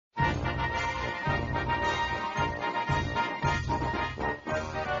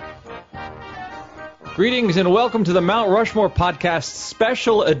Greetings and welcome to the Mount Rushmore podcast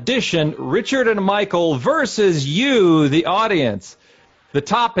special edition, Richard and Michael versus you, the audience. The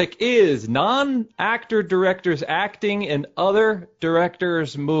topic is non-actor directors acting in other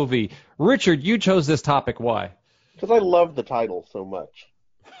directors' movie. Richard, you chose this topic. Why? Because I love the title so much.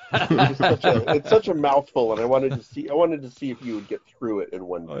 It's such a mouthful, and I wanted to see if you would get through it in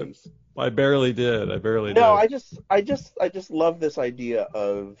one piece. I barely did. No, I just love this idea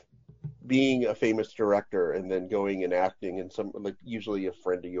of being a famous director and then going and acting in some, like, usually a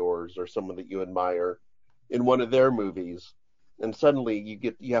friend of yours or someone that you admire in one of their movies, and suddenly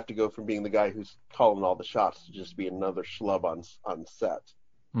you have to go from being the guy who's calling all the shots to just be another schlub on set.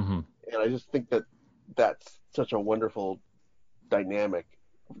 Mm-hmm. And I just think that that's such a wonderful dynamic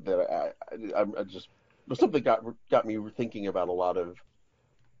that I just was something that got me thinking about a lot of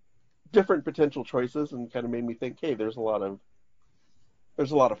different potential choices, and kind of made me think, hey, there's a lot of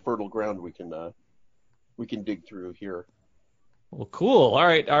fertile ground we can dig through here. Well, cool. All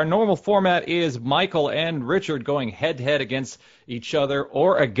right. Our normal format is Michael and Richard going head-to-head against each other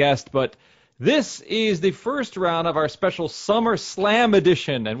or a guest, but this is the first round of our special Summer Slam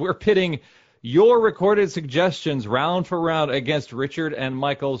edition, and we're pitting your recorded suggestions round for round against Richard and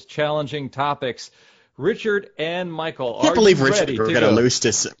Michael's challenging topics. Richard and Michael, I can't believe, Richard, we're going to lose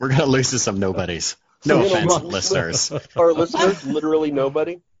to some nobodies. No offense, listeners. Our listeners, literally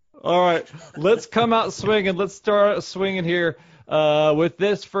nobody. All right, let's come out swinging. Let's start swinging here with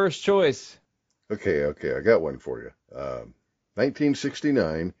this first choice. Okay, I got one for you.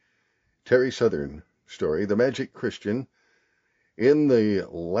 1969, Terry Southern story, The Magic Christian. In the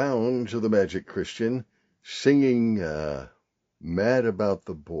lounge of the Magic Christian, singing Mad About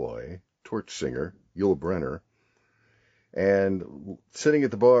the Boy, torch singer, Yul Brynner. And sitting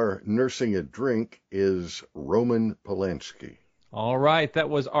at the bar nursing a drink is Roman Polanski. All right, that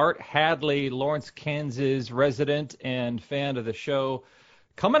was Art Hadley, Lawrence, Kansas resident and fan of the show,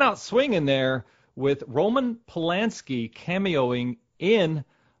 coming out swinging there with Roman Polanski cameoing in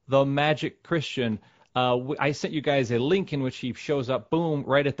The Magic Christian. I sent you guys a link in which he shows up, boom,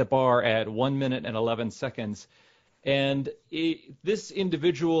 right at the bar at 1 minute and 11 seconds. And this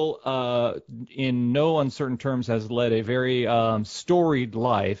individual, in no uncertain terms, has led a very storied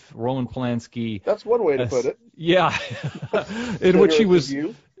life. Roman Polanski. That's one way to put it. Yeah, in which he was,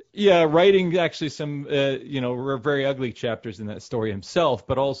 writing actually some, very ugly chapters in that story himself,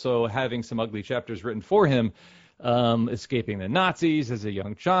 but also having some ugly chapters written for him, escaping the Nazis as a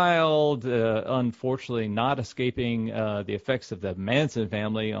young child, unfortunately not escaping the effects of the Manson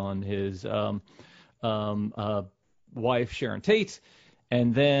family on his wife Sharon Tate,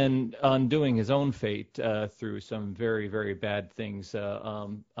 and then undoing his own fate through some very, very bad things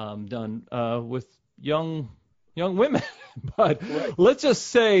done with young women. But right. Let's just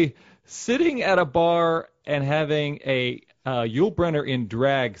say, sitting at a bar and having a Yul Brynner in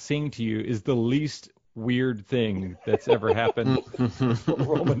drag sing to you is the least weird thing that's ever happened for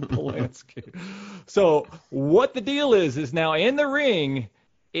Roman Polanski. So what the deal is now in the ring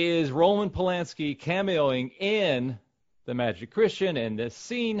is Roman Polanski cameoing in The Magic Christian in this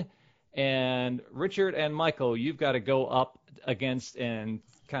scene. And Richard and Michael, you've got to go up against and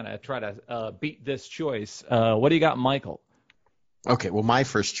kind of try to beat this choice. What do you got, Michael? Okay, well, my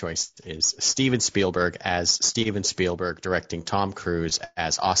first choice is Steven Spielberg as Steven Spielberg directing Tom Cruise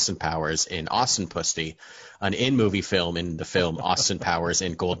as Austin Powers in Austin Pussy, an in-movie film in the film Austin Powers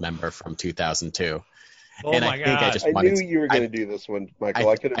in Goldmember from 2002. Oh, and my God. I knew you were going to do this one, Michael.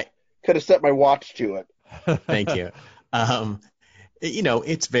 I could have set my watch to it. Thank you.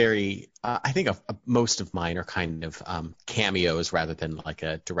 It's very, I think most of mine are kind of cameos rather than like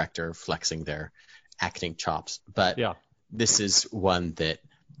a director flexing their acting chops. But yeah, this is one that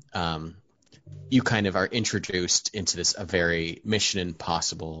you kind of are introduced into a very Mission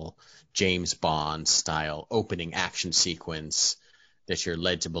Impossible, James Bond style opening action sequence that you're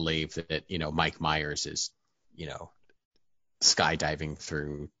led to believe that, Mike Myers is, skydiving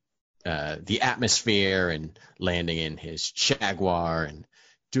through the atmosphere and landing in his Jaguar and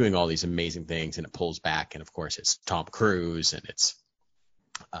doing all these amazing things, and it pulls back, and of course it's Tom Cruise and it's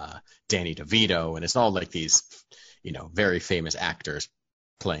Danny DeVito, and it's all like these, very famous actors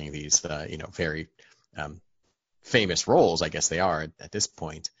playing these, very famous roles, I guess they are at this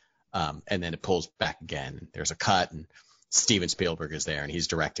point. And then it pulls back again. There's a cut, and Steven Spielberg is there, and he's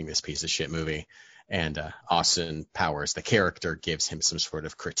directing this piece of shit movie. And Austin Powers, the character, gives him some sort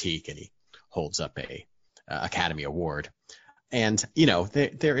of critique, and he holds up a Academy Award. And,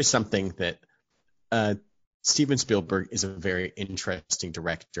 there is something that Steven Spielberg is a very interesting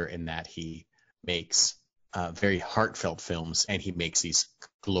director in that he makes very heartfelt films, and he makes these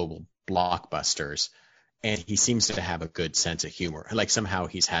global blockbusters and he seems to have a good sense of humor. Like somehow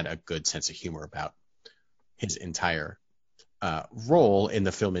he's had a good sense of humor about his entire role in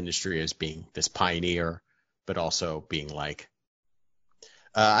the film industry as being this pioneer, but also being like,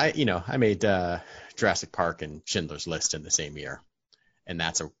 I made Jurassic Park and Schindler's List in the same year, and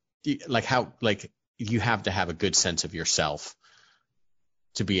that's you have to have a good sense of yourself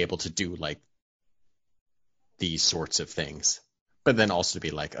to be able to do like these sorts of things, but then also to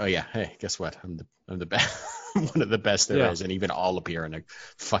be like, oh yeah, hey, guess what? I'm the best, one of the best there is, and even I'll appear in a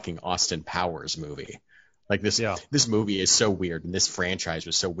fucking Austin Powers movie. Like this movie is so weird, and this franchise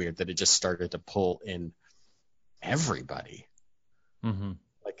was so weird that it just started to pull in everybody. Mm-hmm.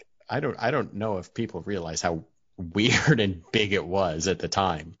 Like I don't know if people realize how weird and big it was at the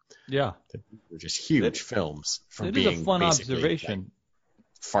time. Yeah, they were just huge films from it being is a fun basically observation. Like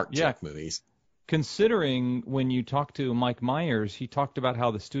fart chick movies. Considering when you talked to Mike Myers, he talked about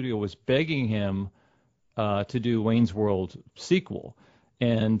how the studio was begging him to do Wayne's World sequel,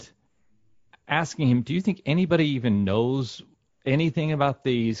 and asking him, do you think anybody even knows anything about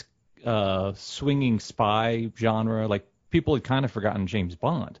these swinging spy genre? Like, people had kind of forgotten James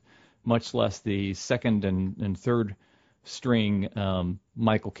Bond, much less the second and third string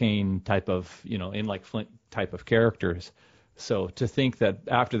Michael Caine type of, in like Flint type of characters. So to think that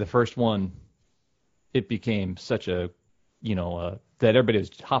after the first one, it became such a, that everybody was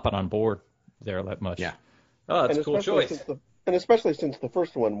hopping on board there that much. Yeah. Oh, that's a cool choice. And especially since the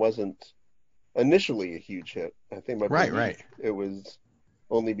first one wasn't initially a huge hit. I think it was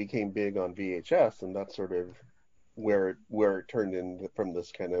only became big on VHS, and that's sort of where it turned in from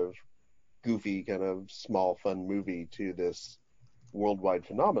this kind of goofy, kind of small, fun movie to this worldwide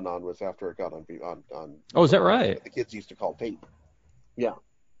phenomenon was after it got on. Oh, is that right? What the kids used to call tape. Yeah.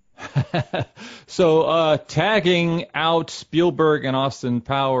 So tagging out Spielberg and Austin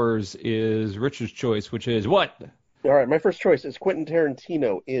Powers is Richard's choice, which is what? All right, my first choice is Quentin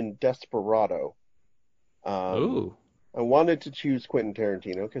Tarantino in Desperado. Ooh. I wanted to choose Quentin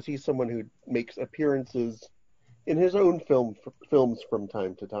Tarantino because he's someone who makes appearances in his own films from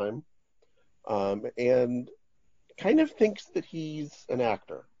time to time, and kind of thinks that he's an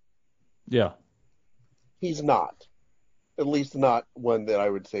actor. Yeah. He's not. At least not one that I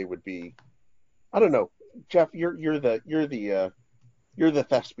would say would be. I don't know, Jeff. You're the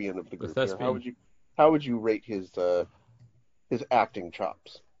thespian of the group here. How would you rate his acting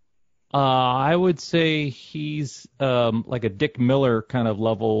chops? I would say he's like a Dick Miller kind of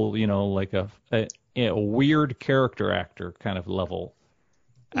level, like a weird character actor kind of level.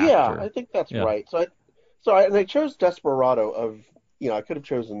 Yeah, actor. I think that's right. So I chose Desperado I could have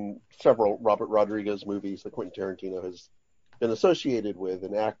chosen several Robert Rodriguez movies that Quentin Tarantino has been associated with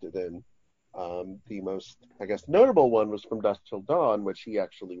and acted in. The most, I guess, notable one was From Dusk Till Dawn, which he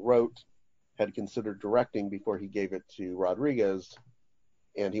actually wrote, had considered directing before he gave it to Rodriguez,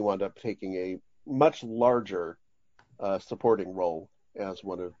 and he wound up taking a much larger supporting role as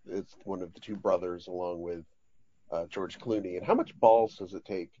one of the two brothers, along with George Clooney. And how much balls does it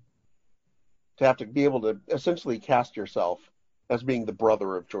take to have to be able to essentially cast yourself as being the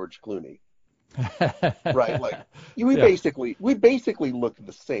brother of George Clooney? Right? Like we basically look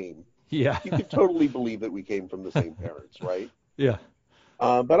the same. Yeah. You could totally believe that we came from the same parents, right? Yeah.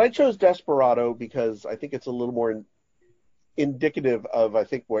 But I chose Desperado because I think it's a little more indicative of, I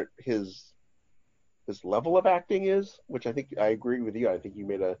think, what his level of acting is, which I think I agree with you. I think you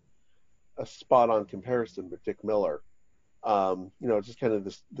made a spot-on comparison with Dick Miller. Just kind of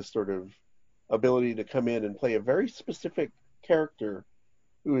this sort of ability to come in and play a very specific character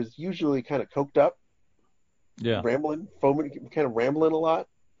who is usually kind of coked up, rambling, foaming, kind of rambling a lot,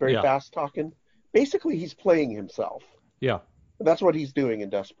 very fast talking. Basically, he's playing himself. Yeah. That's what he's doing in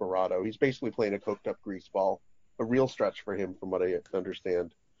Desperado. He's basically playing a coked up greaseball, a real stretch for him from what I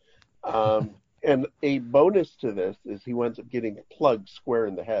understand. And a bonus to this is he winds up getting plugged square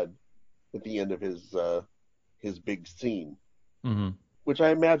in the head at the end of his big scene, which I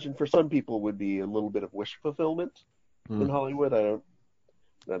imagine for some people would be a little bit of wish fulfillment in Hollywood. I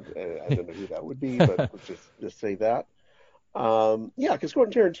don't know who that would be, but let's just say that. Because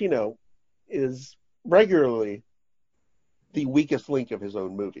Quentin Tarantino is regularly the weakest link of his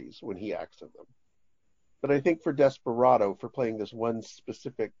own movies when he acts in them. But I think for Desperado, for playing this one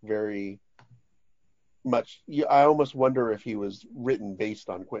specific, very much, I almost wonder if he was written based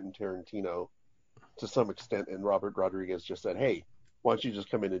on Quentin Tarantino to some extent, and Robert Rodriguez just said, hey, why don't you just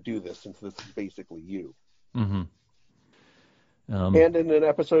come in and do this, since this is basically you. Mm-hmm. And in an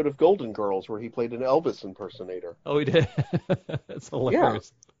episode of Golden Girls where he played an Elvis impersonator. Oh, he did? That's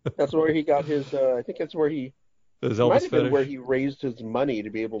hilarious. Yeah. That's where he got his, I think that's where he, his might Elvis have been fetish. where he raised his money to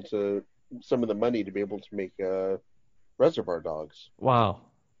be able to some of the money to be able to make Reservoir Dogs. Wow.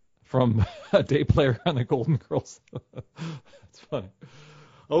 From a day player on the Golden Girls. That's funny.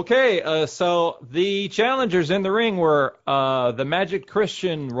 Okay, so the challengers in the ring were the Magic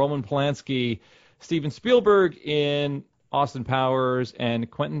Christian, Roman Polanski, Steven Spielberg in Austin Powers, and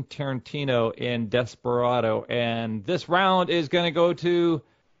Quentin Tarantino in Desperado. And this round is going to go to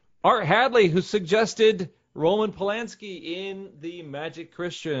Art Hadley, who suggested Roman Polanski in the Magic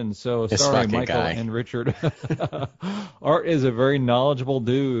Christian. So sorry, Michael and Richard. Art is a very knowledgeable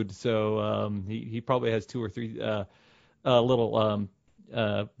dude, so he probably has 2 or 3 little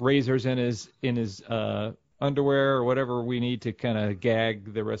razors in his underwear or whatever we need to kind of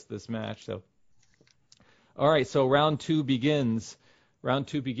gag the rest of this match. So, all right, so round two begins.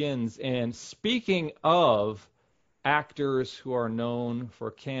 And speaking of actors who are known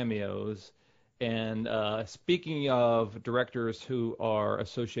for cameos, and speaking of directors who are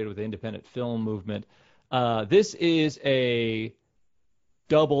associated with the independent film movement, this is a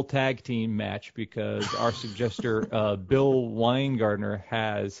double tag team match because our suggester, Bill Weingartner,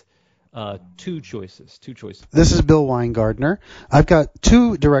 has two choices. This is Bill Weingartner. I've got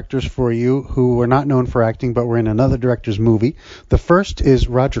 2 directors for you who were not known for acting, but were in another director's movie. The first is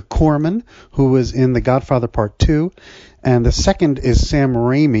Roger Corman, who was in The Godfather Part 2. And the second is Sam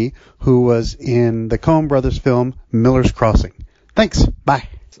Raimi, who was in the Coen Brothers film Miller's Crossing. Thanks. Bye.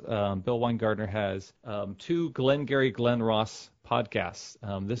 Bill Weingartner has 2 Glengarry Glen Ross podcasts.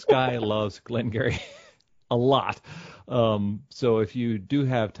 This guy loves Glengarry a lot. So if you do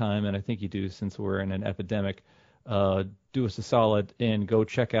have time, and I think you do since we're in an epidemic, do us a solid and go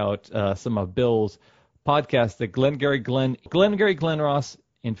check out some of Bill's podcasts, the Glengarry Glen Ross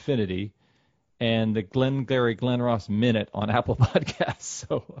Infinity, and the Glengarry Glen Ross Minute on Apple Podcasts.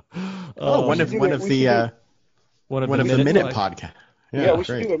 So, one of the Minute podcasts. Yeah, we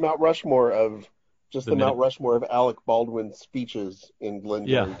should do a Mount Rushmore of Mount Rushmore of Alec Baldwin's speeches in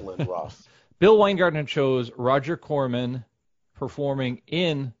Glengarry Glen Ross. Bill Weingartner chose Roger Corman performing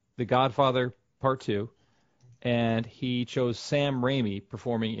in The Godfather Part 2, and he chose Sam Raimi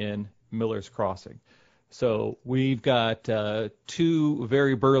performing in Miller's Crossing. So we've got 2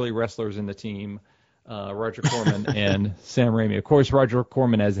 very burly wrestlers in the team, Roger Corman and Sam Raimi. Of course, Roger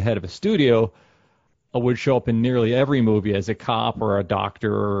Corman, as the head of a studio, would show up in nearly every movie as a cop or a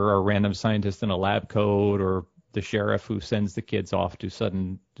doctor or a random scientist in a lab coat, or the sheriff who sends the kids off to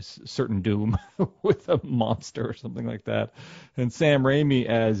certain doom with a monster or something like that. And Sam Raimi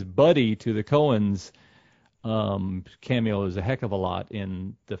as Buddy to the Coens cameo is a heck of a lot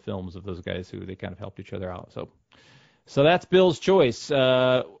in the films of those guys who they kind of helped each other out. So that's Bill's choice.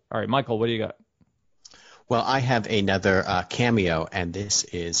 All right, Michael, what do you got? Well, I have another cameo, and this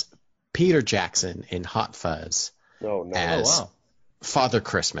is Peter Jackson in Hot Fuzz as Father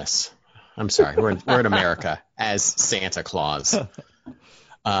Christmas. I'm sorry, we're in America as Santa Claus.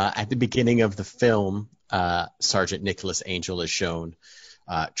 At the beginning of the film, Sergeant Nicholas Angel is shown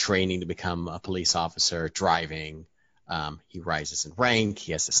training to become a police officer, driving. He rises in rank.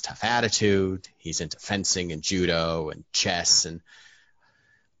 He has this tough attitude. He's into fencing and judo and chess, and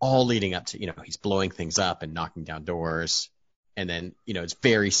all leading up to, he's blowing things up and knocking down doors. And then, it's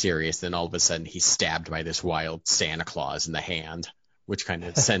very serious. Then all of a sudden he's stabbed by this wild Santa Claus in the hand, which kind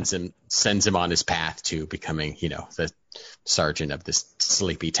of sends him on his path to becoming, the sergeant of this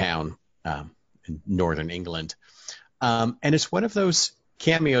sleepy town in northern England. And it's one of those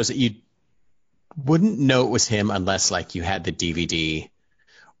cameos that you wouldn't know it was him unless, like, you had the DVD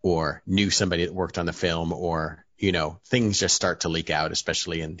or knew somebody that worked on the film, or, things just start to leak out,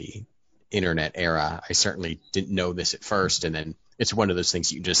 especially in the internet era. I certainly didn't know this at first, and then it's one of those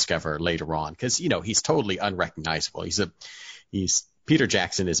things you discover later on because, he's totally unrecognizable. Peter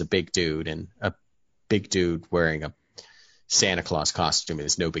Jackson is a big dude, and a big dude wearing a Santa Claus costume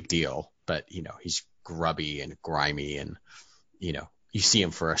is no big deal. But, he's grubby and grimy, and, you see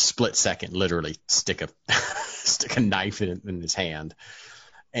him for a split second literally stick a knife in his hand.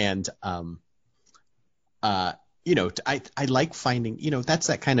 And, I like finding, that's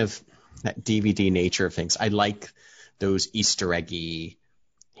that kind of that DVD nature of things. I like those Easter eggy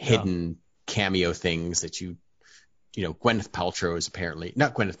hidden cameo things that Gwyneth Paltrow is apparently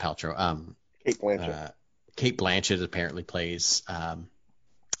not Gwyneth Paltrow. Kate Blanchett. Kate Blanchett apparently plays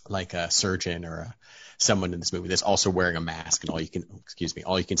like a surgeon or someone in this movie that's also wearing a mask, and all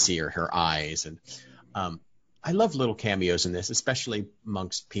you can see are her eyes. And I love little cameos in this, especially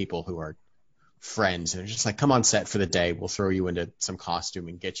amongst people who are friends and are just like, come on set for the day. We'll throw you into some costume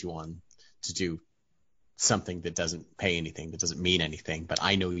and get you on to do something that doesn't pay anything, that doesn't mean anything, but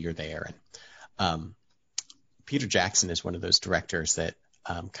I know you're there. And Peter Jackson is one of those directors that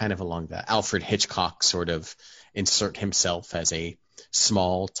kind of along the Alfred Hitchcock sort of insert himself as a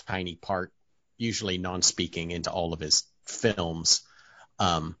small, tiny part, usually non-speaking, into all of his films,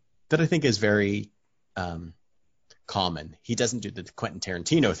 that I think is very common. He doesn't do the Quentin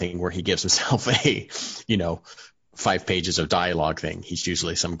Tarantino thing where he gives himself a, 5 pages of dialogue thing. He's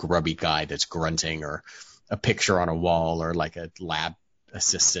usually some grubby guy that's grunting, or a picture on a wall, or like a lab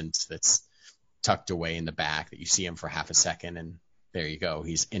assistant that's tucked away in the back that you see him for half a second, and there you go.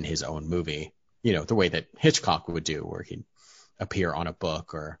 He's in his own movie, the way that Hitchcock would do, where he'd appear on a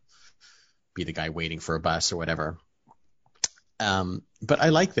book or be the guy waiting for a bus or whatever. But I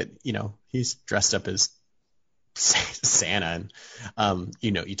like that, he's dressed up as Santa, and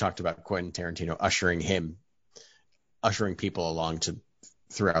you talked about Quentin Tarantino ushering people along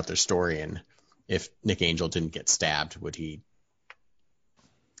throughout their story, and if Nick Angel didn't get stabbed, would he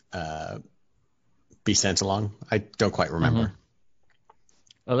be sent along? I don't quite remember. Mm-hmm.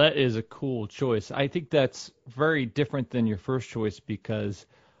 Well, that is a cool choice. I think that's very different than your first choice, because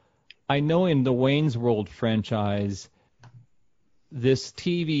I know in the Wayne's World franchise, this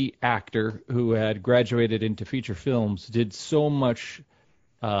TV actor who had graduated into feature films did so much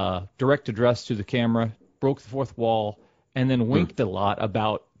direct address to the camera, broke the fourth wall, and then winked a lot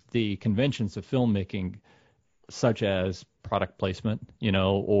about the conventions of filmmaking, such as product placement,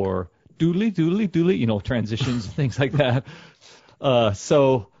 or doodly, doodly, doodly, transitions and things like that.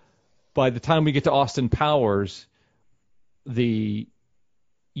 So by the time we get to Austin Powers, the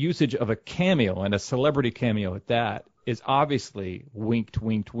usage of a cameo, and a celebrity cameo at that, is obviously winked,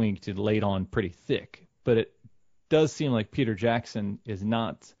 and laid on pretty thick. But it does seem like Peter Jackson is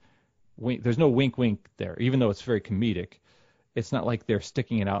not there's no wink there, even though it's very comedic. It's not like they're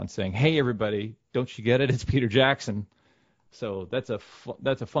sticking it out and saying, "Hey, everybody, don't you get it? It's Peter Jackson." So that's a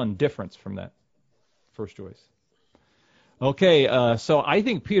fun difference from that first choice. Okay, so I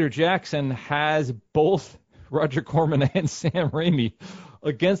think Peter Jackson has both Roger Corman and Sam Raimi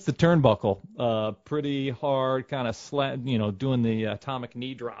against the turnbuckle. Pretty hard, kind of doing the atomic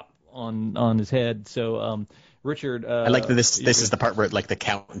knee drop on his head. So Richard, I like that this is the part where the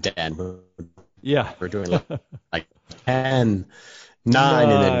countdown. Yeah, we're doing like 10, 9,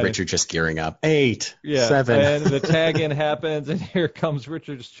 and then Richard just gearing up. 8, 7, and the tag-in happens, and here comes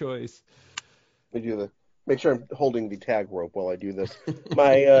Richard's choice. Let me make sure I'm holding the tag rope while I do this.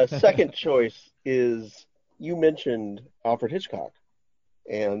 My second choice is, you mentioned Alfred Hitchcock,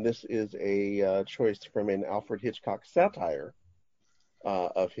 and this is a choice from an Alfred Hitchcock satire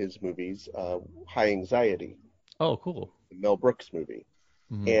of his movies, High Anxiety. Oh, cool. The Mel Brooks movie.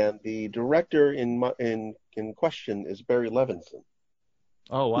 Mm-hmm. And the director in question is Barry Levinson.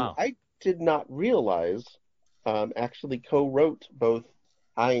 Oh, wow. I did not realize actually co-wrote both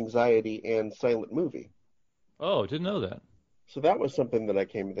High Anxiety and Silent Movie. Oh, didn't know that. So that was something that I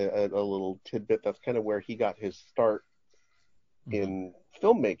came to, a little tidbit. That's kind of where he got his start in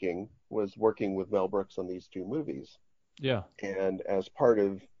filmmaking, was working with Mel Brooks on these two movies. Yeah. And as part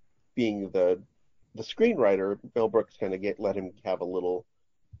of being the screenwriter, Mel Brooks kind of let him have a little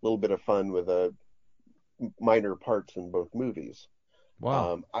bit of fun with minor parts in both movies.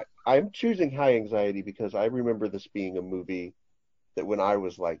 Wow. I'm choosing High Anxiety because I remember this being a movie that when I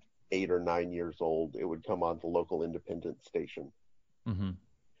was like 8 or 9 years old, it would come on the local independent station. Mm-hmm.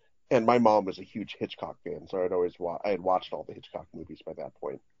 And my mom was a huge Hitchcock fan, so I had watched all the Hitchcock movies by that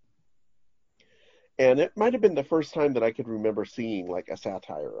point. And it might have been the first time that I could remember seeing like a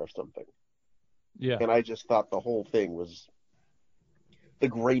satire of something. Yeah. And I just thought the whole thing was the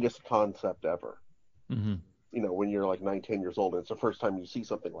greatest concept ever. Mm-hmm. When you're like 9, 10 years old, and it's the first time you see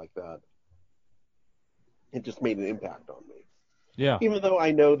something like that, it just made an impact on me. Yeah. Even though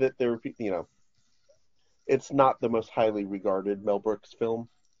I know that it's not the most highly regarded Mel Brooks film.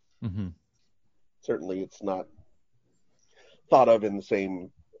 Mm-hmm. Certainly it's not thought of in the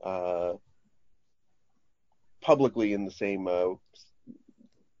same, publicly in the same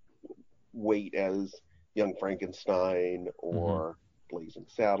weight as Young Frankenstein or Blazing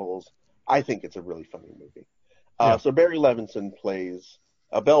Saddles. I think it's a really funny movie. So Barry Levinson plays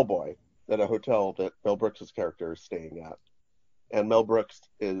a bellboy at a hotel that Mel Brooks' character is staying at. And Mel Brooks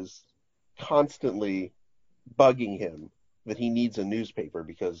is constantly bugging him that he needs a newspaper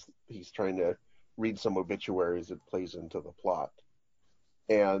because he's trying to read some obituaries that plays into the plot.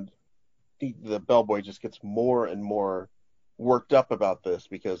 And the bellboy just gets more and more worked up about this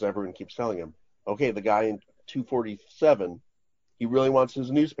because everyone keeps telling him, okay, the guy in 247, he really wants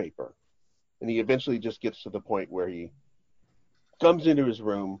his newspaper. And he eventually just gets to the point where he comes into his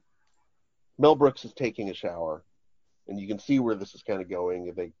room. Mel Brooks is taking a shower, and you can see where this is kind of going.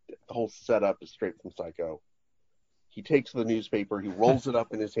 The whole setup is straight from Psycho. he takes the newspaper, he rolls it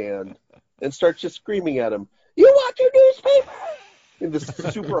up in his hand, and starts just screaming at him, "You want your newspaper?" in this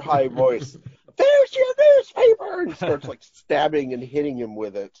super high voice. "There's your newspaper!" And starts like stabbing and hitting him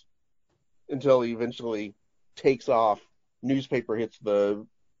with it until he eventually takes off. Newspaper hits the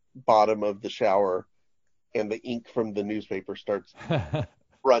bottom of the shower, and the ink from the newspaper starts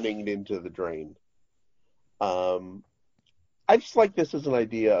running into the drain. I just like this as an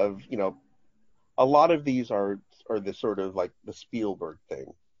idea of, a lot of these are the sort of like the Spielberg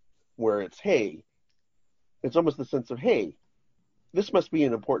thing, where it's almost the sense of, hey, this must be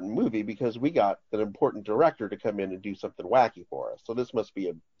an important movie because we got an important director to come in and do something wacky for us. So this must be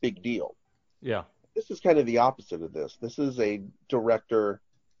a big deal. Yeah. This is kind of the opposite of this. This is a director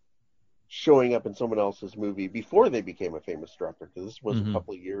showing up in someone else's movie before they became a famous director, because this was a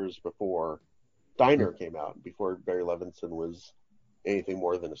couple of years before Diner came out, before Barry Levinson was anything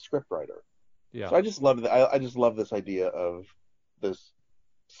more than a scriptwriter. Yeah. So I just love I just love this idea of this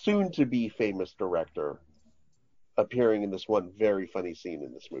soon-to-be famous director appearing in this one very funny scene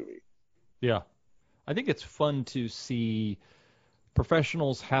in this movie. Yeah. I think it's fun to see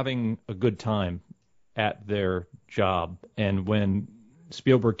professionals having a good time at their job. And when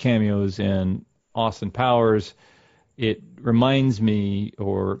Spielberg cameos in Austin Powers, it reminds me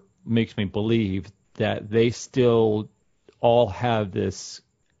or makes me believe that they still all have this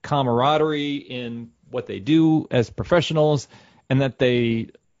camaraderie in what they do as professionals, and that they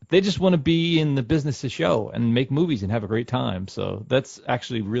just want to be in the business of show and make movies and have a great time. So that's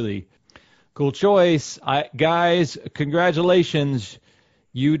actually really cool choice. Guys, congratulations.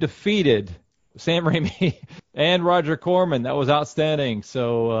 You defeated Sam Raimi and Roger Corman. That was outstanding.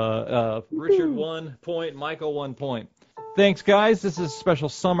 So Richard 1 point, Michael 1 point. Thanks, guys. This is a special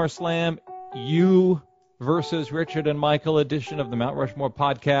SummerSlam You versus Richard and Michael edition of the Mount Rushmore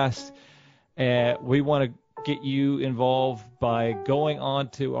podcast. We want to get you involved by going on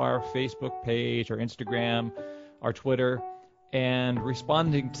to our Facebook page, our Instagram, our Twitter, and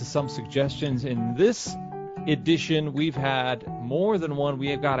responding to some suggestions. In this edition, we've had more than one. We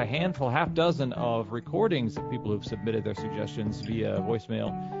have got a handful, half dozen of recordings of people who've submitted their suggestions via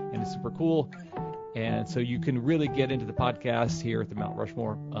voicemail, and it's super cool. And so you can really get into the podcast here at the Mount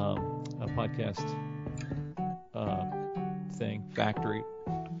Rushmore podcast factory.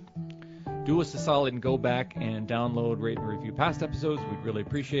 Do us a solid and go back and download, rate, and review past episodes. We'd really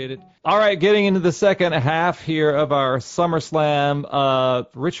appreciate it. All right, getting into the second half here of our SummerSlam,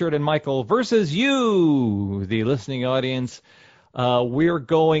 Richard and Michael versus you, the listening audience. We're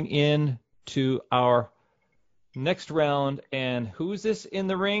going into our next round, and who's this in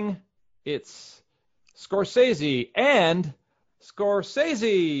the ring? It's Scorsese and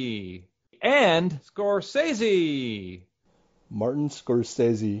Scorsese and Scorsese. Martin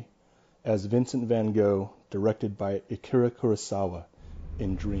Scorsese as Vincent van Gogh, directed by Akira Kurosawa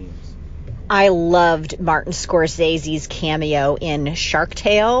in Dreams. I loved Martin Scorsese's cameo in Shark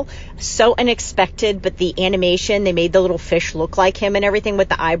Tale. So unexpected, but the animation, they made the little fish look like him and everything with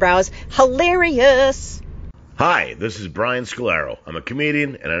the eyebrows. Hilarious! Hi, this is Brian Scalaro. I'm a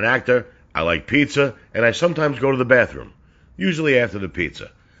comedian and an actor. I like pizza, and I sometimes go to the bathroom, usually after the pizza.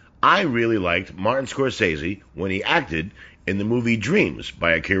 I really liked Martin Scorsese when he acted in the movie Dreams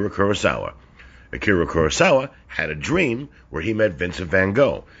by Akira Kurosawa. Akira Kurosawa had a dream where he met Vincent van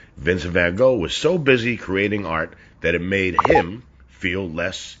Gogh. Vincent van Gogh was so busy creating art that it made him feel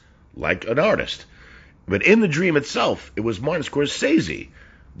less like an artist. But in the dream itself, it was Martin Scorsese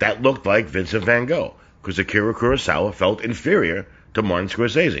that looked like Vincent van Gogh, because Akira Kurosawa felt inferior to Martin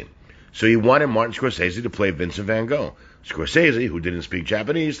Scorsese. So he wanted Martin Scorsese to play Vincent van Gogh. Scorsese, who didn't speak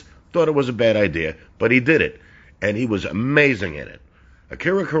Japanese, thought it was a bad idea, but he did it, and he was amazing in it.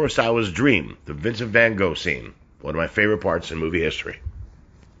 Akira Kurosawa's Dream, the Vincent van Gogh scene, one of my favorite parts in movie history.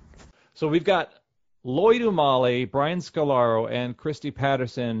 So we've got Lloyd Umali, Brian Scalaro, and Christy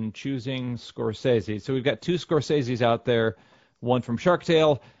Patterson choosing Scorsese. So we've got two Scorseses out there, one from Shark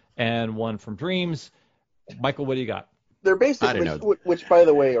Tale and one from Dreams. Michael, what do you got? They're basically, which by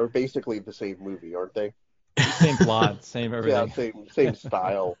the way, are basically the same movie, aren't they? Same plot, same everything. Yeah, same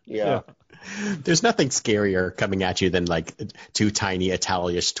style. Yeah. There's nothing scarier coming at you than like two tiny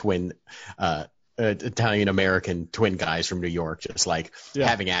Italian-American twin guys from New York, just like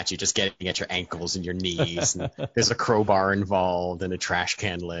having at you, just getting at your ankles and your knees. And there's a crowbar involved and a trash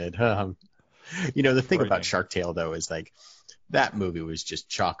can lid. The thing about Shark Tale, though, is like that movie was just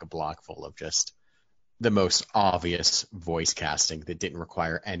chock-a-block full of just the most obvious voice casting that didn't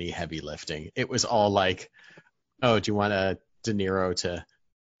require any heavy lifting. It was all like, oh, do you want a De Niro to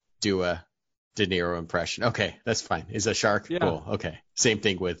do a De Niro impression? Okay, that's fine. Is a shark? Yeah. Cool. Okay. Same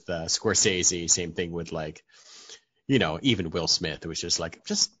thing with Scorsese. Same thing with like, even Will Smith, it was just like,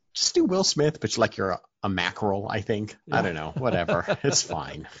 just do Will Smith, but like you're a mackerel, I think. Yeah. I don't know. Whatever. It's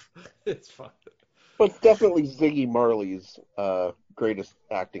fine. It's fine. But definitely Ziggy Marley's greatest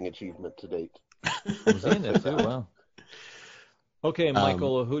acting achievement to date. Was he in it too? Wow. Okay,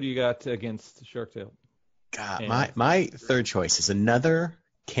 Michael, who do you got against Shark Tale? God, my third choice is another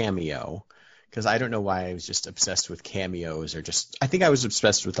cameo, because I don't know why I was just obsessed with cameos, or I think I was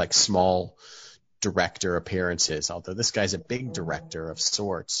obsessed with like small director appearances, although this guy's a big director of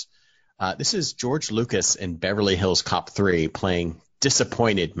sorts. This is George Lucas in Beverly Hills Cop 3 playing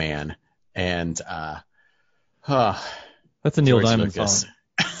Disappointed Man. And that's a Neil Diamond song.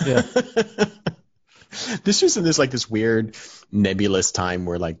 Yeah. This was in this weird nebulous time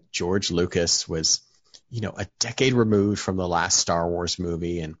where like George Lucas was, a decade removed from the last Star Wars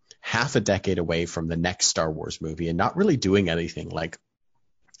movie and half a decade away from the next Star Wars movie and not really doing anything. Like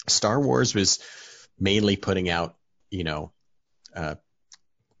Star Wars was mainly putting out,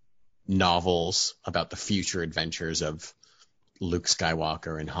 novels about the future adventures of Luke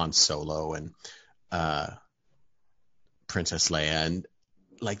Skywalker and Han Solo and Princess Leia, and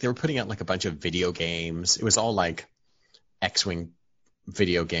like they were putting out like a bunch of video games. It was all like X-Wing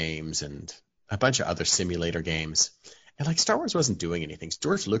video games and a bunch of other simulator games. And like Star Wars wasn't doing anything.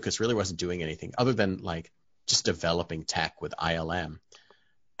 George Lucas really wasn't doing anything other than like just developing tech with ILM.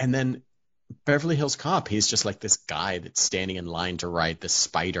 And then Beverly Hills Cop, he's just like this guy that's standing in line to ride the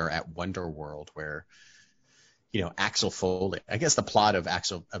Spider at Wonder World, where Axel Foley. I guess the plot of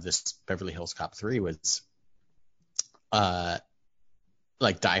this Beverly Hills Cop 3 was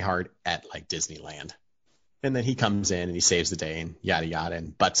like Die Hard at like Disneyland. And then he comes in and he saves the day and yada yada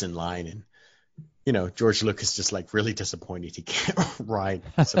and butts in line, and George Lucas just like really disappointed he can't ride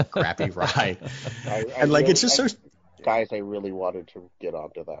some crappy ride. And like it's just so guys, I really wanted to get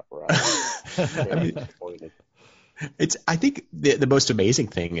onto that ride. I think the most amazing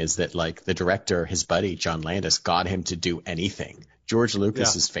thing is that like the director, his buddy John Landis, got him to do anything. George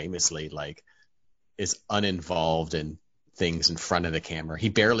Lucas is famously like is uninvolved in things in front of the camera. He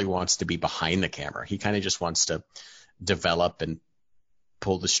barely wants to be behind the camera. He kind of just wants to develop and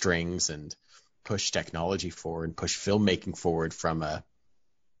pull the strings and push technology forward and push filmmaking forward from a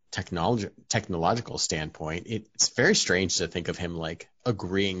technological standpoint. It's very strange to think of him like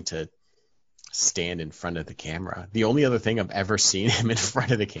agreeing to stand in front of the camera. The only other thing I've ever seen him in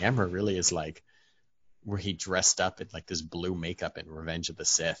front of the camera really is like where he dressed up in like this blue makeup in Revenge of the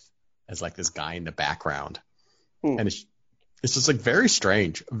Sith as like this guy in the background. And it's just like very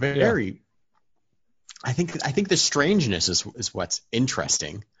strange. I think the strangeness is what's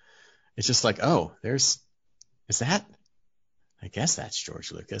interesting. It's just like, I guess that's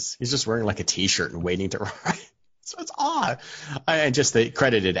George Lucas. He's just wearing like a t-shirt and waiting to ride. So it's odd. The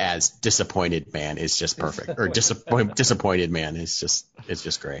credited as Disappointed Man is just perfect. Or Disappointed Man is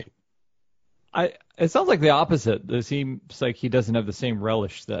just great. It sounds like the opposite. It seems like he doesn't have the same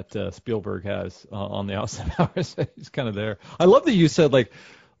relish that Spielberg has on the Austin Powers. He's kind of there. I love that you said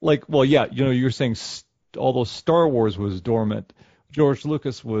well, yeah, you're saying although Star Wars was dormant, George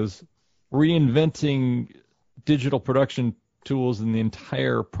Lucas was reinventing digital production tools and the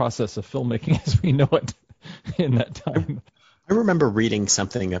entire process of filmmaking as we know it in that time. I remember reading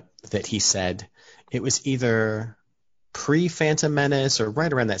something that he said. It was either pre-Phantom Menace or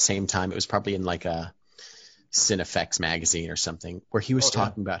right around that same time. It was probably in like a Cinefex magazine or something, where he was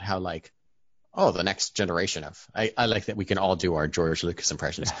talking about how like, the next generation of I like that we can all do our George Lucas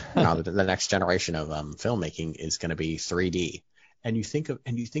impressions. Now the next generation of filmmaking is going to be 3D, and you think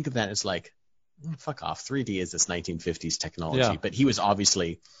of that as like, fuck off. 3D is this 1950s technology, but he was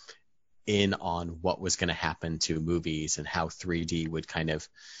obviously in on what was going to happen to movies and how 3D would kind of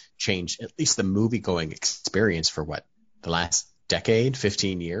change at least the movie-going experience for the last decade,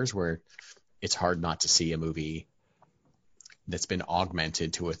 15 years, where it's hard not to see a movie that's been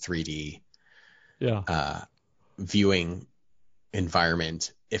augmented to a 3D viewing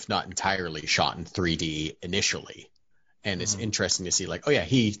environment, if not entirely shot in 3D initially. And it's interesting to see like,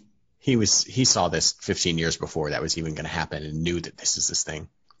 he saw this 15 years before that was even going to happen and knew that this is this thing.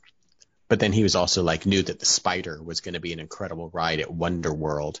 But then he was also like knew that the Spider was going to be an incredible ride at Wonder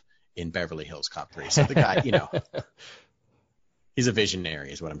World in Beverly Hills Cop 3. So the guy, he's a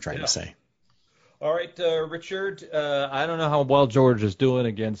visionary is what I'm trying to say. All right, Richard, I don't know how well George is doing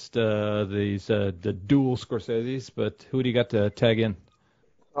against the dual Scorseses, but who do you got to tag in?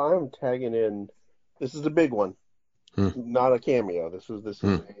 I'm tagging in. This is a big one. Not a cameo. This is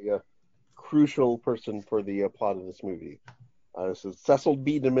a crucial person for the plot of this movie. This is Cecil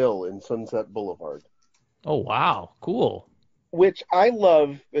B. DeMille in Sunset Boulevard. Oh, wow. Cool. which I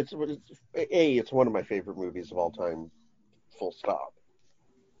love. It's one of my favorite movies of all time, full stop.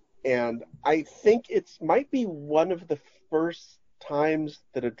 And I think it might be one of the first times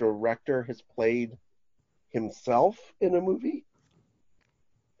that a director has played himself in a movie.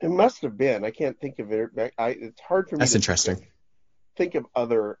 It must have been. I can't think of it. It's hard for me That's to interesting. think of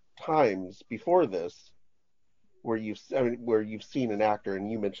other times before this where you've seen an actor,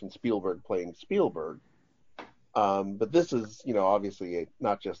 and you mentioned Spielberg playing Spielberg. But this is, obviously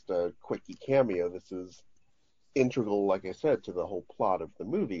not just a quickie cameo. This is integral, like I said, to the whole plot of the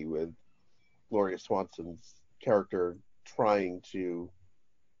movie, with Gloria Swanson's character trying to,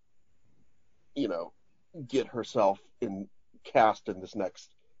 get herself cast in this next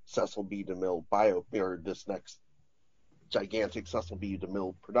Cecil B. DeMille or this next gigantic Cecil B.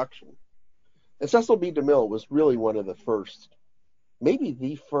 DeMille production. And Cecil B. DeMille was really one of the first, maybe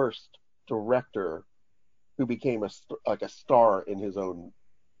the first director who became a star in his own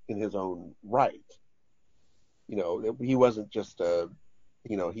right. He wasn't just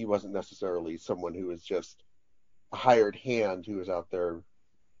he wasn't necessarily someone who was just a hired hand who was out there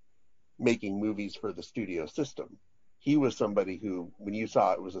making movies for the studio system. He was somebody who, when you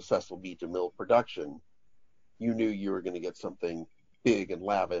saw it was a Cecil B. DeMille production, you knew you were going to get something big and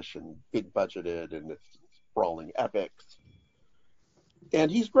lavish and big budgeted and it's sprawling epics. And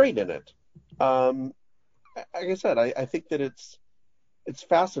he's great in it. Like I said, I think that it's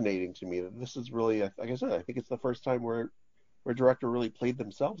fascinating to me that this is really, like I said, I think it's the first time where a director really played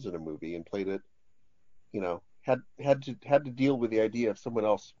themselves in a movie and played it, had to deal with the idea of someone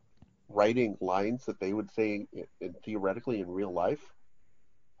else writing lines that they would say theoretically in real life.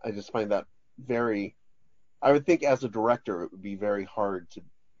 I just find that I would think as a director it would be very hard to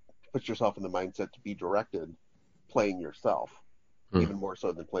put yourself in the mindset to be directed playing yourself, even more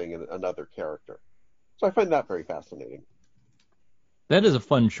so than playing another character. So I find that very fascinating. That is a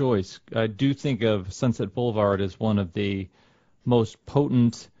fun choice. I do think of Sunset Boulevard as one of the most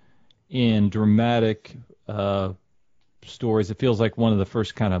potent and dramatic stories. It feels like one of the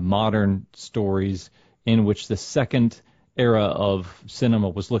first kind of modern stories in which the second era of cinema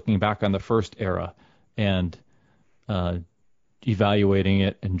was looking back on the first era and evaluating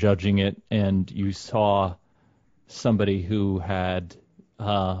it and judging it. And you saw somebody who had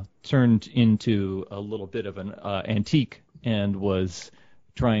turned into a little bit of an antique and was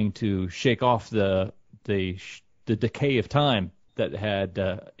trying to shake off the decay of time that had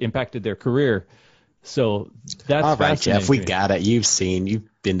impacted their career. So that's all right, Jeff. We me. got it. You've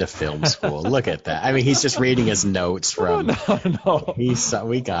been to film school. Look at that. I mean, he's just reading his notes from. No.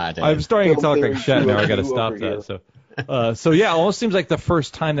 We got it. I'm starting to talk like Shatner. I got to stop that. So yeah, it almost seems like the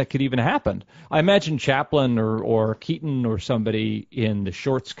first time that could even happen. I imagine Chaplin or Keaton or somebody in the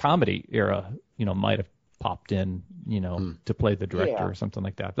shorts comedy era, might have popped in, to play the director or something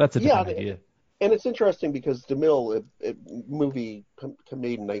like that. That's a different idea. And it's interesting because DeMille, movie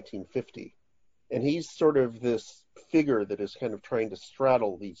made in 1950, and he's sort of this figure that is kind of trying to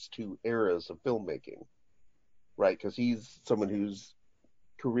straddle these two eras of filmmaking, right? Because he's someone whose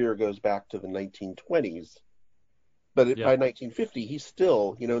career goes back to the 1920s. But by 1950, he's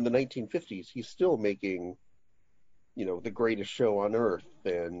still, in the 1950s, he's still making, The Greatest Show on Earth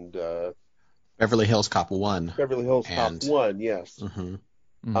and Beverly Hills Cop 1. Beverly Hills Cop 1, yes.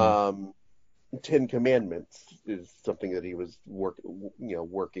 Mm-hmm. 10 Commandments is something that he was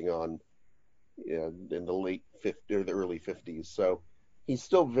working on in the the early 50s. So he's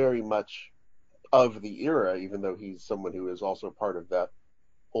still very much of the era, even though he's someone who is also part of that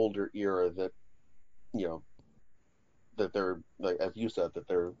older era that, that they're, like as you said, that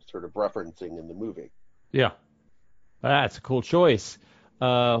they're sort of referencing in the movie. Yeah, that's a cool choice.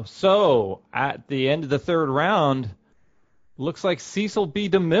 So at the end of the third round, looks like Cecil B.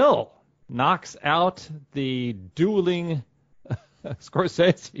 DeMille knocks out the dueling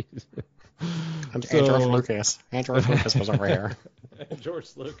Scorsese's. And George Lucas. And George Lucas was over here. George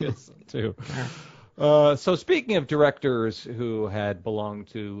Lucas, too. So speaking of directors who had belonged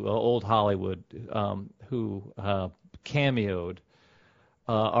to old Hollywood, who cameoed,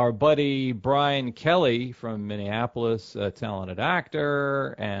 our buddy Brian Kelly from Minneapolis, a talented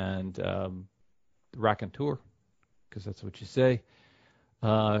actor and raconteur, because that's what you say,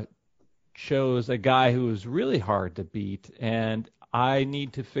 chose a guy who was really hard to beat, and I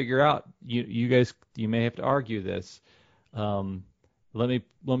need to figure out. You guys, you may have to argue this. Let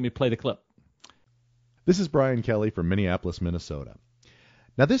me play the clip. This is Brian Kelly from Minneapolis, Minnesota.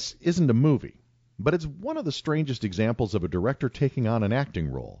 Now, this isn't a movie, but it's one of the strangest examples of a director taking on an acting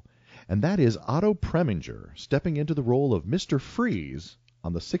role, and that is Otto Preminger stepping into the role of Mr. Freeze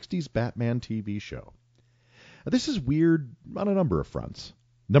on the 60s Batman TV show. This is weird on a number of fronts.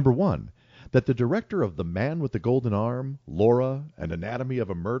 Number one, that the director of The Man with the Golden Arm, Laura, and Anatomy of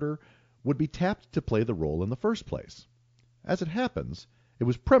a Murder would be tapped to play the role in the first place. As it happens, it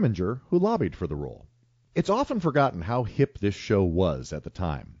was Preminger who lobbied for the role. It's often forgotten how hip this show was at the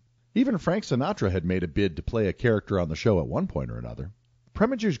time. Even Frank Sinatra had made a bid to play a character on the show at one point or another.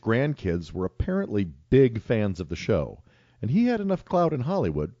 Preminger's grandkids were apparently big fans of the show, and he had enough clout in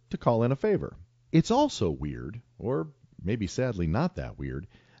Hollywood to call in a favor. It's also weird, or maybe sadly not that weird,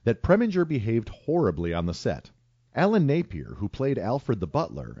 that Preminger behaved horribly on the set. Alan Napier, who played Alfred the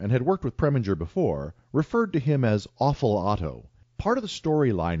butler and had worked with Preminger before, referred to him as Awful Otto. Part of the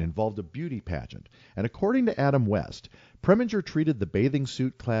storyline involved a beauty pageant, and according to Adam West, Preminger treated the bathing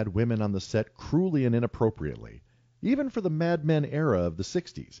suit-clad women on the set cruelly and inappropriately, even for the Mad Men era of the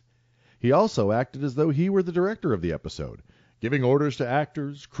 60s. He also acted as though he were the director of the episode, giving orders to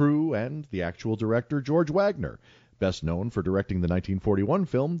actors, crew, and the actual director, George Wagner, best known for directing the 1941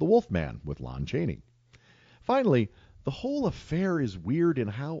 film The Wolfman with Lon Chaney. Finally, the whole affair is weird in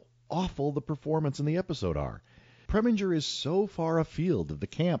how awful the performance in the episode are. Preminger is so far afield of the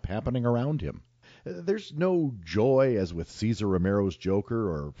camp happening around him. There's no joy as with Cesar Romero's Joker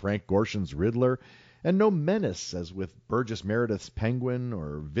or Frank Gorshin's Riddler, and no menace as with Burgess Meredith's Penguin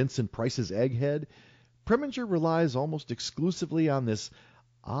or Vincent Price's Egghead. Preminger relies almost exclusively on this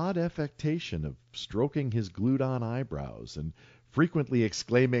odd affectation of stroking his glued-on eyebrows and frequently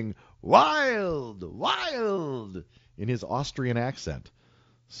exclaiming, "Wild! Wild!" in his Austrian accent.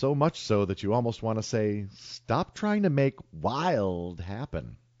 So much so that you almost want to say, stop trying to make wild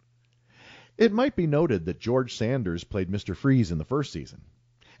happen. It might be noted that George Sanders played Mr. Freeze in the first season,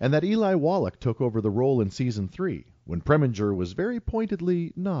 and that Eli Wallach took over the role in Season 3, when Preminger was very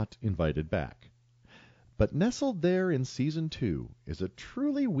pointedly not invited back. But nestled there in Season 2 is a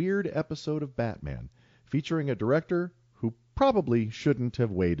truly weird episode of Batman, featuring a director who probably shouldn't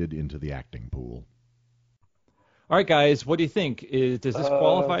have waded into the acting pool. All right, guys, what do you think? Does this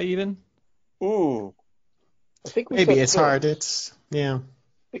qualify even? I think we Maybe said it's films. hard. It's yeah.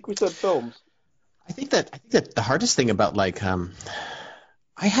 I think we said films. I think that the hardest thing about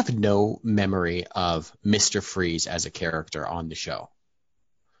I have no memory of Mr. Freeze as a character on the show.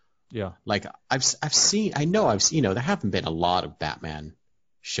 Yeah. Like I've seen there haven't been a lot of Batman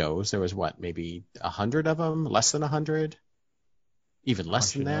shows. There was maybe 100 of them, less than 100, even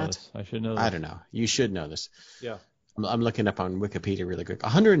less than that. I should know this. I don't know. You should know this. Yeah. I'm looking up on Wikipedia really quick.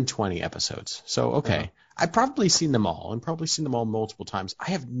 120 episodes. So, okay. Uh-huh. I've probably seen them all, and probably seen them all multiple times.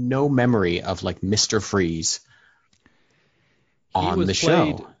 I have no memory of, Mr. Freeze on the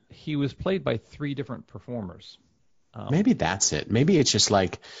show. He was played by 3 different performers. Maybe that's it. Maybe it's just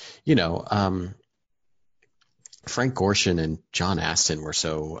Frank Gorshin and John Astin were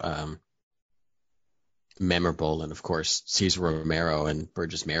so memorable, and, of course, Cesar Romero and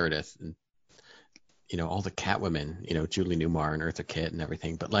Burgess Meredith and all the Catwomen, Julie Newmar and Eartha Kitt and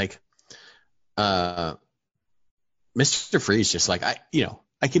everything. But Mr. Freeze, just I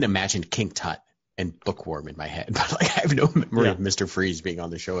can imagine King Tut and Bookworm in my head, but I have no memory of Mr. Freeze being on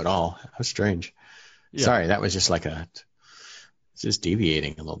the show at all. How strange. Yeah. Sorry, that was just just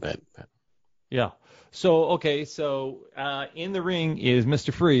deviating a little bit. But. Yeah. So in the ring is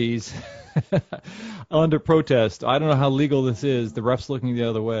Mr. Freeze under protest. I don't know how legal this is. The ref's looking the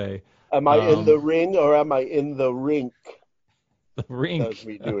other way. Am I in the ring or am I in the rink? The rink. That's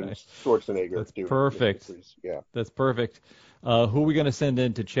me doing Schwarzenegger. That's perfect. Yeah. That's perfect. Who are we going to send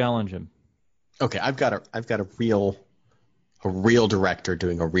in to challenge him? Okay, I've got a real director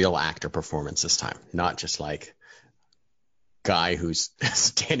doing a real actor performance this time, not just guy who's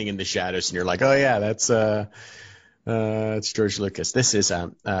standing in the shadows and you're like, oh yeah, that's it's George Lucas. This is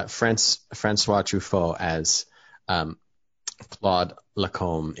Francois Truffaut as Claude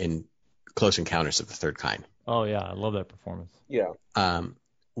Lacombe in Close Encounters of the Third Kind. Oh yeah, I love that performance. Yeah.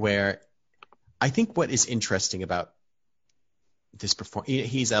 Where I think what is interesting about this performance,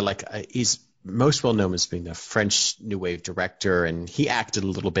 he's most well known as being a French New Wave director, and he acted a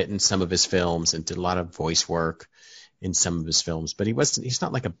little bit in some of his films and did a lot of voice work in some of his films, but he's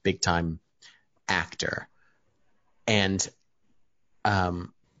not a big time actor. And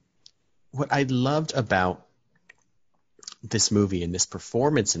what I loved about this movie and this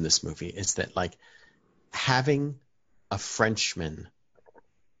performance in this movie is that having a Frenchman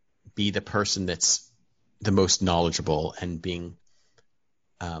be the person that's the most knowledgeable and being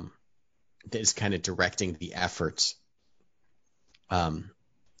that is kind of directing the efforts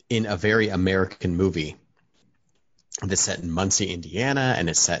in a very American movie that's set in Muncie, Indiana, and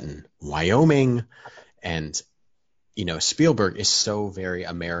it's set in Wyoming. And, Spielberg is so very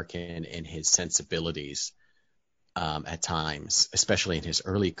American in his sensibilities at times, especially in his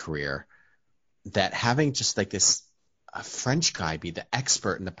early career, that having just like this a French guy be the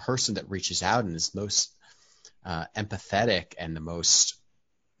expert and the person that reaches out and is most empathetic and the most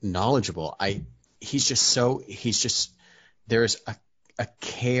knowledgeable. There's a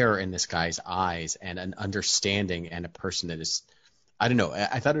care in this guy's eyes and an understanding and a person that is, I don't know.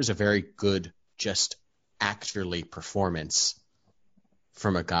 I thought it was a very good, just actorly performance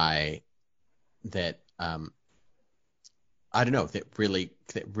from a guy that, I don't know, that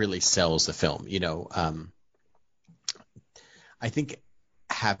really sells the film. I think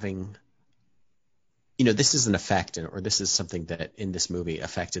having, this is an effect, or this is something that in this movie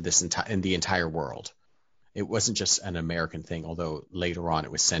affected in the entire world. It wasn't just an American thing, although later on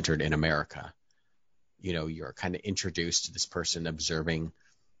it was centered in America. You're kind of introduced to this person observing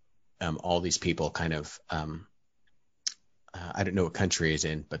all these people kind of, I don't know what country it's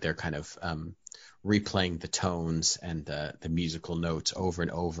in, but they're kind of replaying the tones and the musical notes over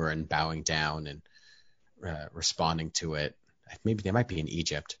and over and bowing down and responding to it. Maybe they might be in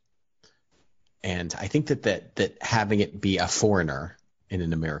Egypt. And I think that having it be a foreigner in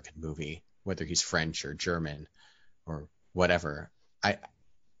an American movie, whether he's French or German or whatever,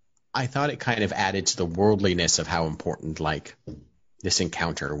 I thought it kind of added to the worldliness of how important like this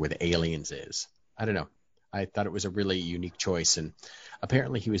encounter with aliens is. I don't know. I thought it was a really unique choice, and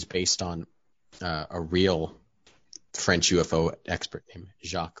apparently he was based on a real French UFO expert named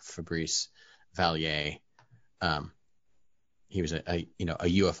Jacques Fabrice Vallier. He was a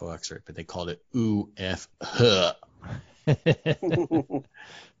UFO expert, but they called it UFH.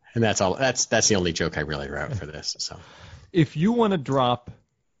 And that's all. That's the only joke I really wrote for this. So, if you want to drop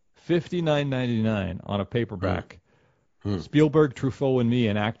 $59.99 on a paperback, Spielberg, Truffaut, and Me: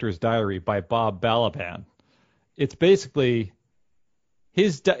 An Actor's Diary by Bob Balaban, it's basically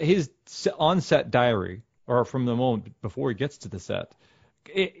his on-set diary, or from the moment before he gets to the set.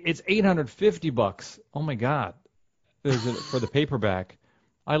 It's $850. Oh my God! For the paperback.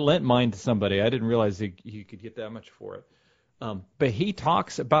 I lent mine to somebody. I didn't realize he could get that much for it. But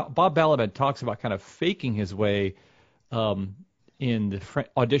Bob Balaban talks about kind of faking his way in the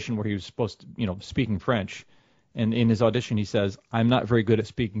audition where he was supposed to, speaking French. And in his audition, he says, "I'm not very good at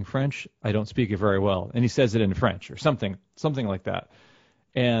speaking French. I don't speak it very well." And he says it in French or something like that.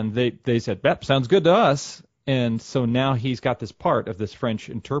 And they said, "That sounds good to us." And so now he's got this part of this French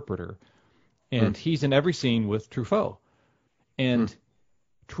interpreter. And he's in every scene with Truffaut. And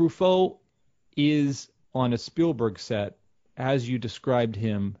Truffaut is on a Spielberg set as you described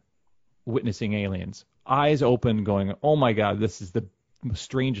him witnessing aliens. Eyes open going, "Oh my God, this is the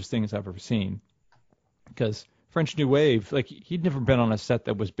strangest things I've ever seen." Because French New Wave, like he'd never been on a set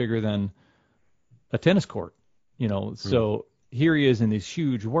that was bigger than a tennis court, So here he is in these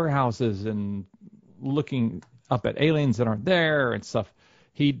huge warehouses and looking up at aliens that aren't there and stuff.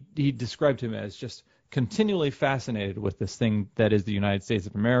 He described him as just continually fascinated with this thing that is the United States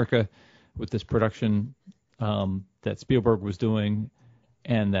of America, with this production that Spielberg was doing,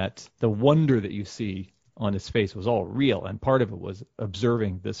 and that the wonder that you see on his face was all real, and part of it was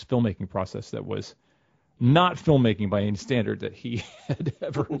observing this filmmaking process that was not filmmaking by any standard that he had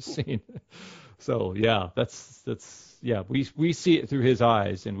ever seen. So yeah, we see it through his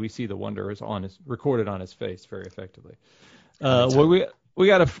eyes, and we see the wonder is recorded on his face very effectively.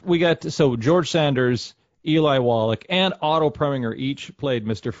 So George Sanders, Eli Wallach, and Otto Preminger each played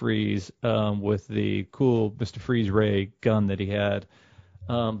Mr. Freeze with the cool Mr. Freeze ray gun that he had.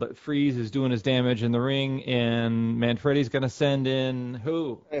 But Freeze is doing his damage in the ring, and Manfredi's going to send in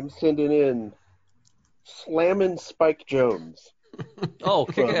who? I'm sending in Slammin' Spike Jones. Oh,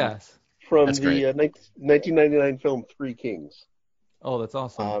 kick-ass. From the 1999 film Three Kings. Oh, that's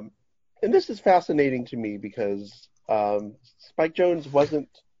awesome. And this is fascinating to me because Spike Jones wasn't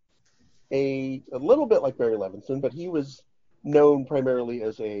a little bit like Barry Levinson, but he was known primarily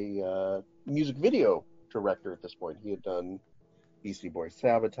as a music video director at this point. He had done Beastie Boys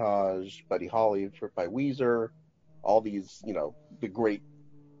Sabotage, Buddy Holly by Weezer, all these, the great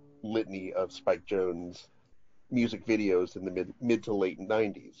litany of Spike Jones music videos in the mid to late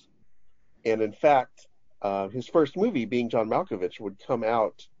 90s. And in fact, his first movie, being John Malkovich, would come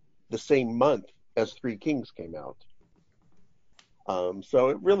out the same month as Three Kings came out. So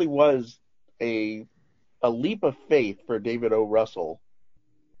it really was a leap of faith for David O. Russell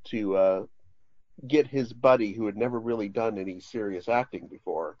to get his buddy, who had never really done any serious acting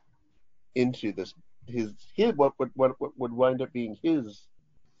before, into this what would wind up being his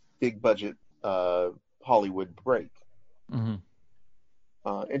big budget Hollywood break. Mm-hmm.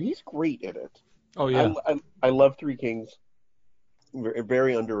 And he's great in it. Oh yeah, I love Three Kings. A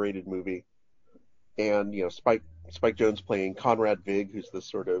very underrated movie. and Spike Jonze playing Conrad Vig, who's this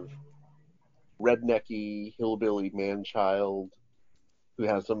sort of rednecky hillbilly man-child who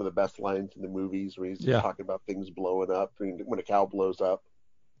has some of the best lines in the movies, where he's just talking about things blowing up. When a cow blows up,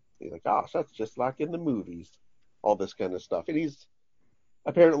 he's like, "Gosh, that's just like in the movies." All this kind of stuff, and he's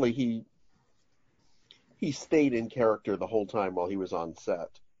apparently he stayed in character the whole time while he was on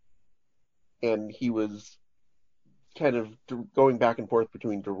set, and he was kind of going back and forth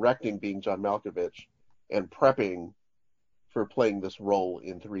between directing, being John Malkovich, and prepping for playing this role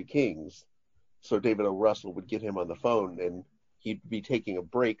in Three Kings. So David O. Russell would get him on the phone, and he'd be taking a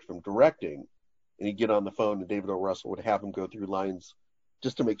break from directing, and he'd get on the phone, and David O. Russell would have him go through lines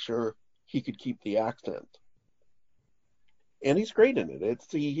just to make sure he could keep the accent. And he's great in it.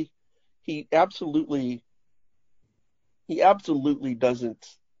 He absolutely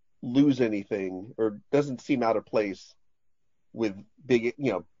doesn't lose anything or doesn't seem out of place with big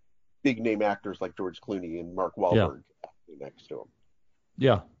name actors like George Clooney and Mark Wahlberg next to him.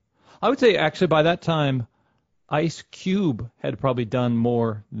 Yeah. I would say actually by that time, Ice Cube had probably done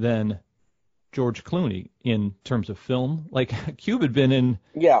more than George Clooney in terms of film. Like Cube had been in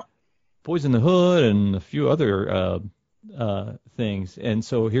Boys in the Hood and a few other things, and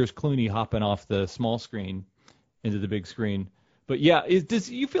so here's Clooney hopping off the small screen into the big screen. But yeah, does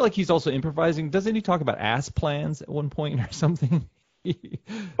you feel like he's also improvising? Doesn't he talk about ass plans at one point or something?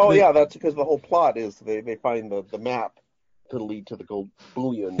 That's because the whole plot is they find the map to lead to the gold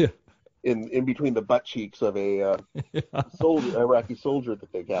bullion in between the butt cheeks of a Iraqi soldier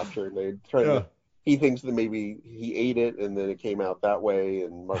that they captured. They try to. He thinks that maybe he ate it and then it came out that way,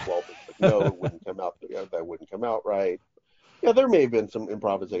 and Mark Wahlberg's like, no, it wouldn't come out. That wouldn't come out right. Yeah, there may have been some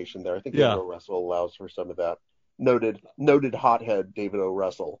improvisation there. I think David O. Russell allows for some of that. Noted hothead David O.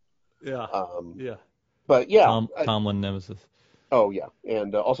 Russell. Yeah. But Tomlin Nemesis. Oh yeah,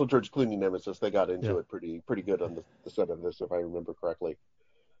 and also George Clooney Nemesis. They got into it pretty good on the set of this, if I remember correctly.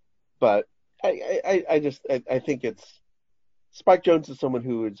 But I think it's Spike Jonze is someone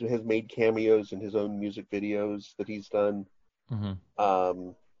who has made cameos in his own music videos that he's done. Mm-hmm.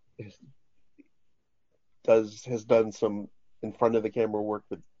 Has done some in front of the camera work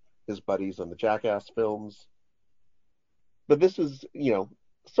with his buddies on the Jackass films. But this is,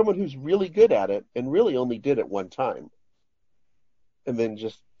 someone who's really good at it and really only did it one time. And then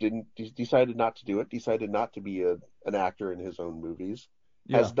just decided not to do it, decided not to be an actor in his own movies.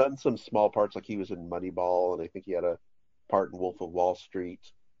 Yeah. Has done some small parts, like he was in Moneyball, and I think he had a part in Wolf of Wall Street.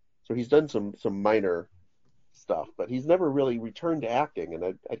 So he's done some minor stuff, but he's never really returned to acting, and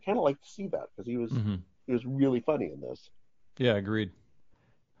I'd kind of like to see that, because he was really funny in this. Yeah, agreed.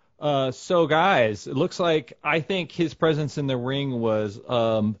 So guys, it looks like I think his presence in the ring was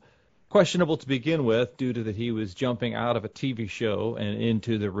questionable to begin with, due to that he was jumping out of a TV show and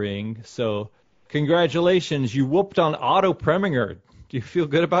into the ring. So congratulations, you whooped on Otto Preminger. Do you feel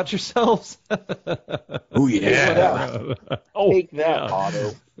good about yourselves? Oh yeah. Take that,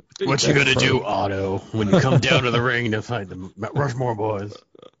 Otto. What you gonna do, Otto, when you come down to the ring to fight the Rushmore boys?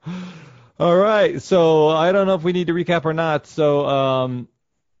 All right. So I don't know if we need to recap or not. So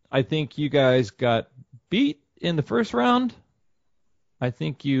I think you guys got beat in the first round. I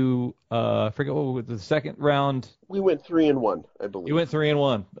think you forget what was the second round. We went 3-1, I believe. You went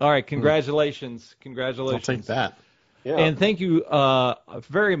 3-1. All right. Congratulations. Congratulations. I'll take that. Yeah. And thank you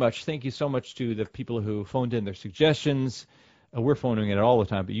very much. Thank you so much to the people who phoned in their suggestions. We're phoning it all the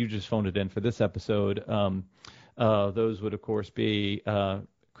time, but you just phoned it in for this episode. Those would, of course, be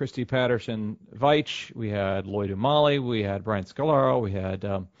Christy Patterson Veitch. We had Lloyd O'Malley. We had Brian Scalaro. We had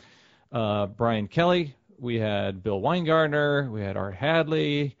Brian Kelly. We had Bill Weingartner. We had Art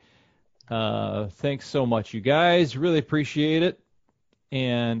Hadley. Thanks so much, you guys. Really appreciate it.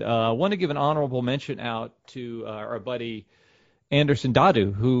 And I want to give an honorable mention out to our buddy Anderson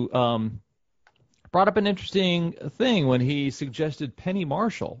Dadu, who brought up an interesting thing when he suggested Penny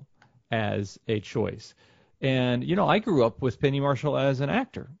Marshall as a choice. And, I grew up with Penny Marshall as an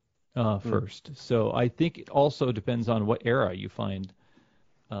actor first. So I think it also depends on what era you find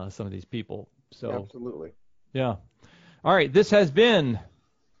some of these people. So absolutely. Yeah. All right. This has been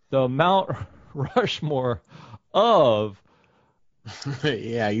the Mount Rushmore of...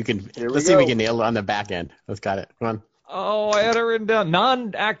 Yeah, you can. Let's see if we can nail it on the back end. Let's got it. Come on. Oh, I had it written down.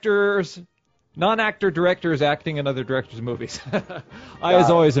 Non-actor directors acting in other directors' movies.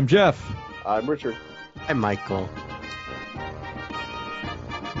 As always, I'm Jeff. I'm Richard. I'm Michael.